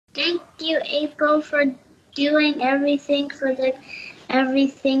you, April, for doing everything for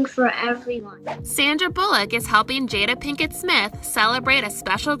everyone. Sandra Bullock is helping Jada Pinkett Smith celebrate a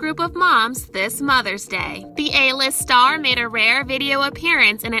special group of moms this Mother's Day. The A-list star made a rare video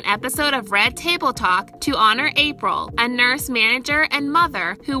appearance in an episode of Red Table Talk to honor April, a nurse manager and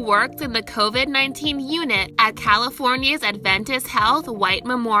mother who worked in the COVID-19 unit at California's Adventist Health White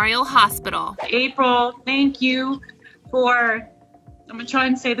Memorial Hospital. April, thank you for, I'm going to try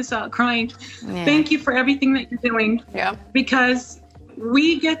and say this out crying. Yeah. Thank you for everything that you're doing. Yeah. Because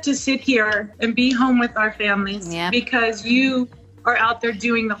we get to sit here and be home with our families. Yeah. Because you are out there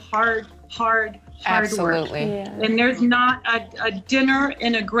doing the hard work. Absolutely. Yeah. And there's not a dinner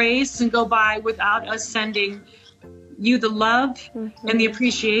and a grace and go by without us sending you the love and the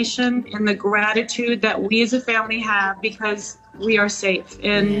appreciation and the gratitude that we as a family have, because we are safe.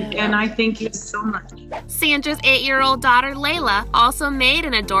 And I thank you so much. Sandra's 8-year-old daughter Laila also made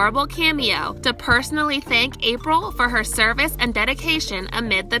an adorable cameo to personally thank April for her service and dedication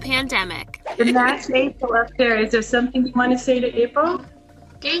amid the pandemic. And that's April up there. Is there something you want to say to April?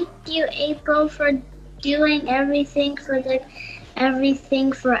 Thank you, April, for doing everything for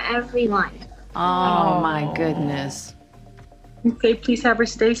everyone. Oh my goodness. Okay, please have her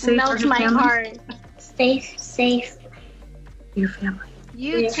stay safe. Melts for her my family. heart. Stay safe. Your family.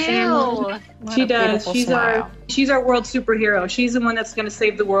 You too. She does. She's our world superhero. She's the one that's going to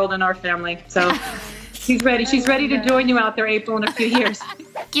save the world and our family. So she's ready. She's ready to join you out there, April, in a few years.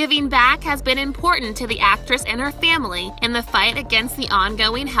 Giving back has been important to the actress and her family in the fight against the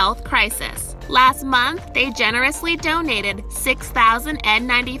ongoing health crisis. Last month, they generously donated 6,000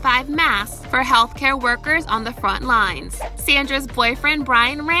 N95 masks for healthcare workers on the front lines. Sandra's boyfriend,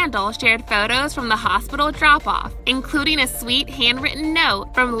 Brian Randall, shared photos from the hospital drop-off, including a sweet handwritten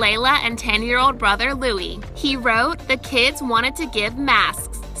note from Laila and 10-year-old brother Louie. He wrote, "The kids wanted to give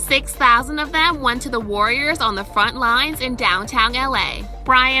masks. 6,000 of them went to the warriors on the front lines in downtown LA.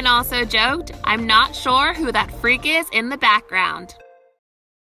 Brian also joked, "I'm not sure who that freak is in the background."